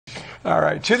All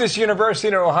right. To this university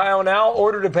in Ohio now,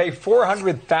 ordered to pay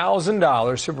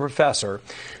 $400,000 to a professor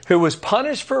who was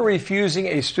punished for refusing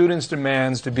a student's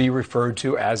demands to be referred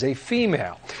to as a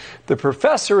female. The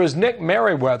professor is Nick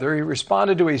Meriwether. He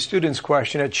responded to a student's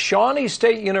question at Shawnee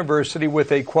State University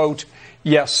with a, quote,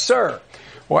 "Yes, sir."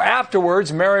 Well,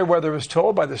 afterwards, Meriwether was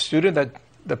told by the student that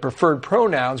the preferred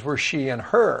pronouns were she and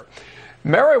her.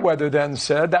 Meriwether then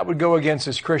said that would go against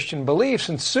his Christian beliefs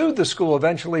and sued the school,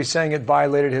 eventually saying it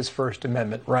violated his First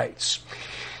Amendment rights.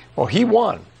 Well, he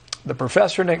won. The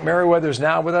professor, Nick Meriwether, is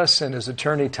now with us, and his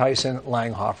attorney, Tyson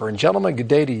Langhofer. And gentlemen, good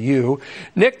day to you.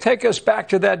 Nick, take us back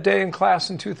to that day in class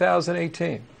in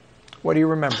 2018. What do you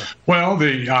remember? Well,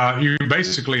 you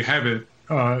basically have it.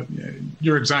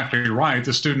 You're exactly right.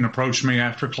 The student approached me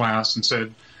after class and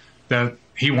said that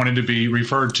he wanted to be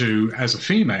referred to as a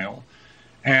female.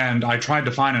 And I tried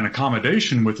to find an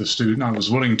accommodation with the student. I was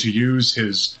willing to use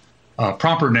his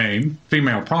proper name,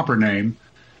 female proper name.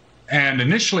 And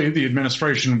initially, the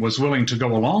administration was willing to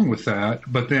go along with that.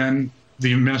 But then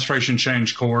the administration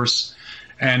changed course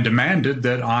and demanded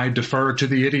that I defer to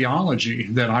the ideology,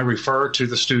 that I refer to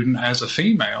the student as a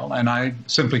female. And I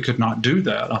simply could not do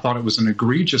that. I thought it was an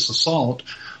egregious assault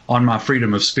on my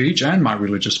freedom of speech and my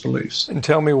religious beliefs. And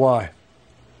tell me why.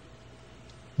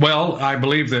 Well, I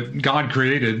believe that God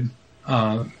created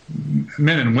men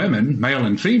and women, male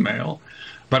and female,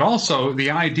 but also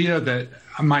the idea that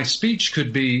my speech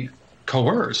could be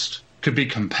coerced, could be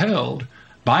compelled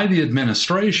by the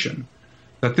administration,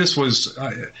 that this was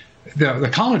the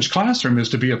college classroom is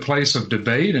to be a place of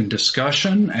debate and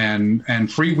discussion and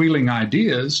freewheeling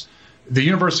ideas. The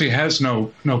university has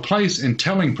no place in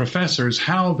telling professors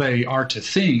how they are to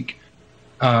think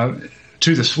with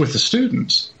the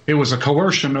students. It was a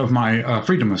coercion of my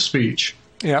freedom of speech.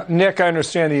 Yeah, Nick, I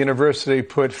understand the university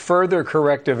put further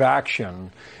corrective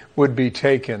action would be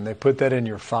taken. They put that in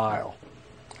your file.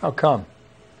 How come?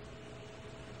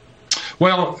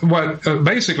 Well,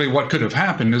 basically what could have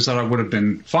happened is that I would have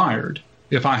been fired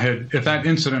if that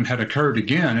incident had occurred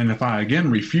again, and if I again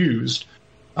refused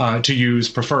to use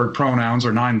preferred pronouns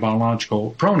or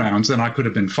non-biological pronouns, then I could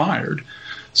have been fired.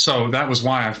 So that was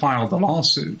why I filed the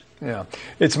lawsuit. Yeah,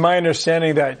 it's my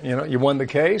understanding that you won the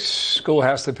case. School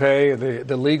has to pay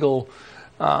the legal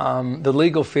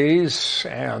fees,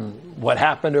 and what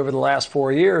happened over the last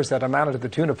 4 years that amounted to the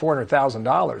tune of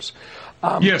 $400,000.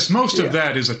 Yes, most of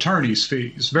that is attorney's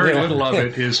fees. Very little of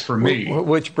it is for me.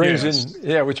 Which brings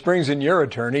in your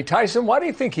attorney, Tyson. Why do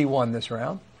you think he won this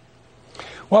round?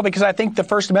 Well, because I think the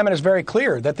First Amendment is very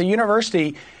clear that the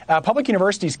university, public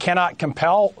universities cannot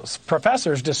compel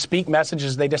professors to speak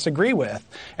messages they disagree with.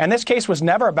 And this case was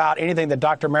never about anything that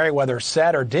Dr. Meriwether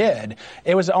said or did.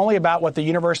 It was only about what the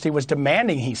university was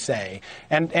demanding he say.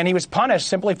 And he was punished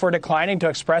simply for declining to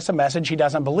express a message he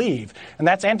doesn't believe. And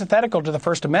that's antithetical to the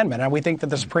First Amendment. And we think that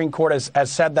the Supreme Court has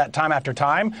said that time after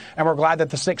time. And we're glad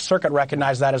that the Sixth Circuit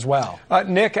recognized that as well.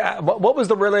 Nick, what was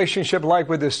the relationship like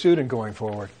with this student going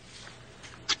forward?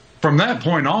 From that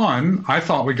point on, I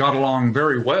thought we got along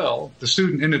very well. The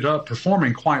student ended up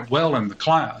performing quite well in the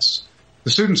class. The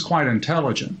student's quite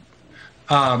intelligent.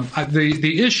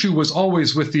 The issue was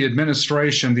always with the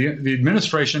administration. The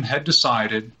administration had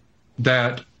decided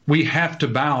that we have to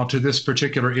bow to this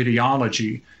particular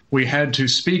ideology. We had to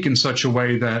speak in such a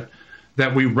way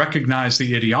that we recognize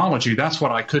the ideology. That's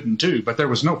what I couldn't do, but there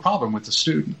was no problem with the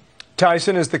student.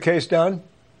 Tyson, is the case done?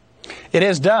 It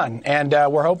is done, and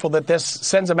we're hopeful that this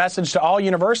sends a message to all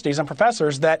universities and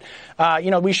professors that,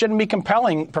 we shouldn't be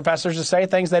compelling professors to say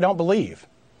things they don't believe.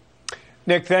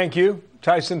 Nick, thank you.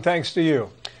 Tyson, thanks to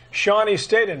you. Shawnee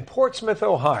State in Portsmouth,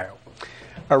 Ohio,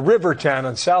 a river town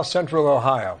in south central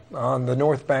Ohio on the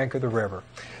north bank of the river.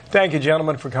 Thank you,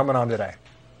 gentlemen, for coming on today.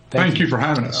 Thank you for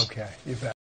having us. Okay, you bet.